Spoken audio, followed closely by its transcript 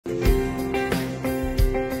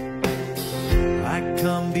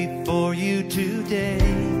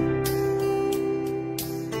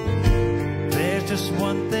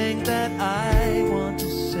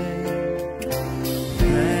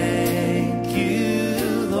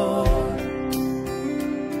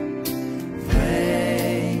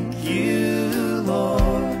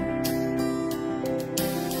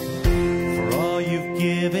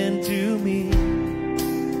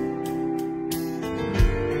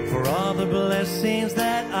for all the blessings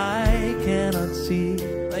that I cannot see.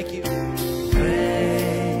 Thank you.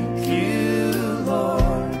 Thank you,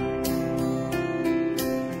 Lord.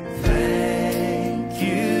 Thank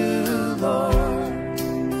you, Lord.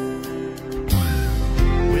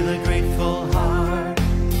 With a grateful heart,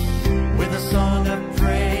 with a song of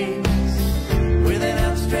praise, with an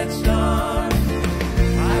outstretched arm,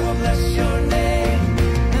 I will bless your name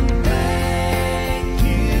and thank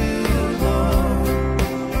you, Lord.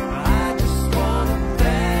 I just want to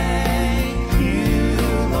thank you,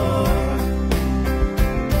 Lord.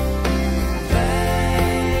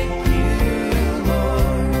 Thank you,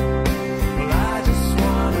 Lord. Well, I just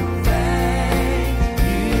want to thank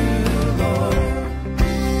you, Lord.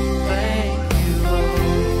 Thank you,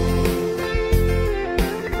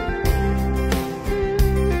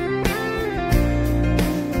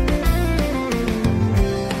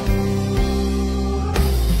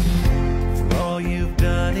 for all you've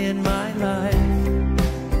done in my life.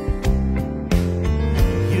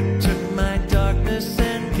 You took my darkness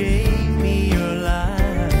and gave me your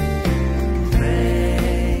light.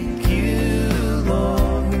 Thank you,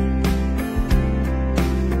 Lord.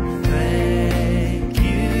 Thank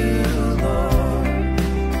you, Lord.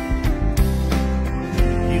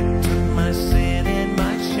 You took my sin and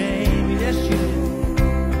my shame. Yes, you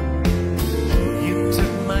did. You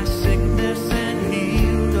took my sickness and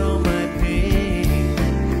healed all my pain.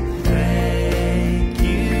 Thank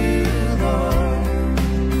you, Lord.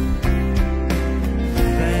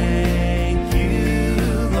 Thank you,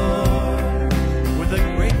 Lord. With a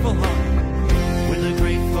grateful heart, with a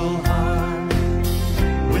grateful heart,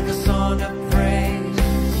 with a song of praise,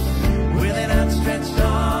 with an outstretched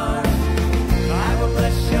arm, I will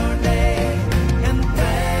bless your name and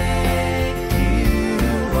thank you,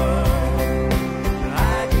 Lord. I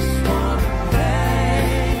just want to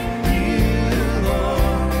thank you,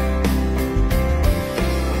 Lord.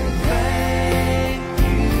 Thank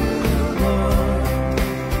you, Lord.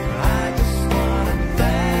 I just want to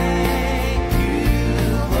thank you,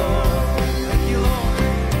 Lord. Thank you, Lord.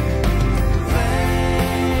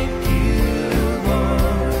 Thank you,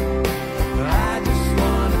 Lord. I just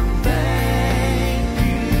want to thank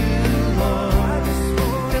you, Lord. I just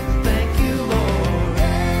want to thank you, Lord.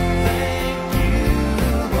 Thank you,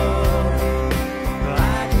 Lord. I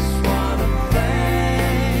just want to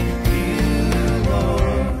thank you,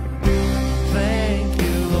 Lord. Thank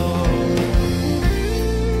you, Lord.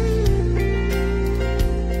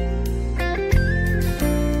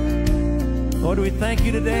 Lord, we thank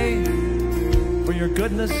you today for your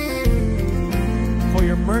goodness, for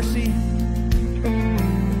your mercy.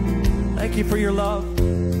 Thank you for your love,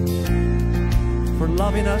 for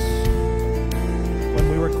loving us when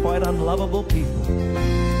we were quite unlovable people.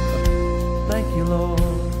 Thank you, Lord.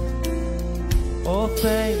 Oh,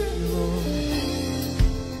 thank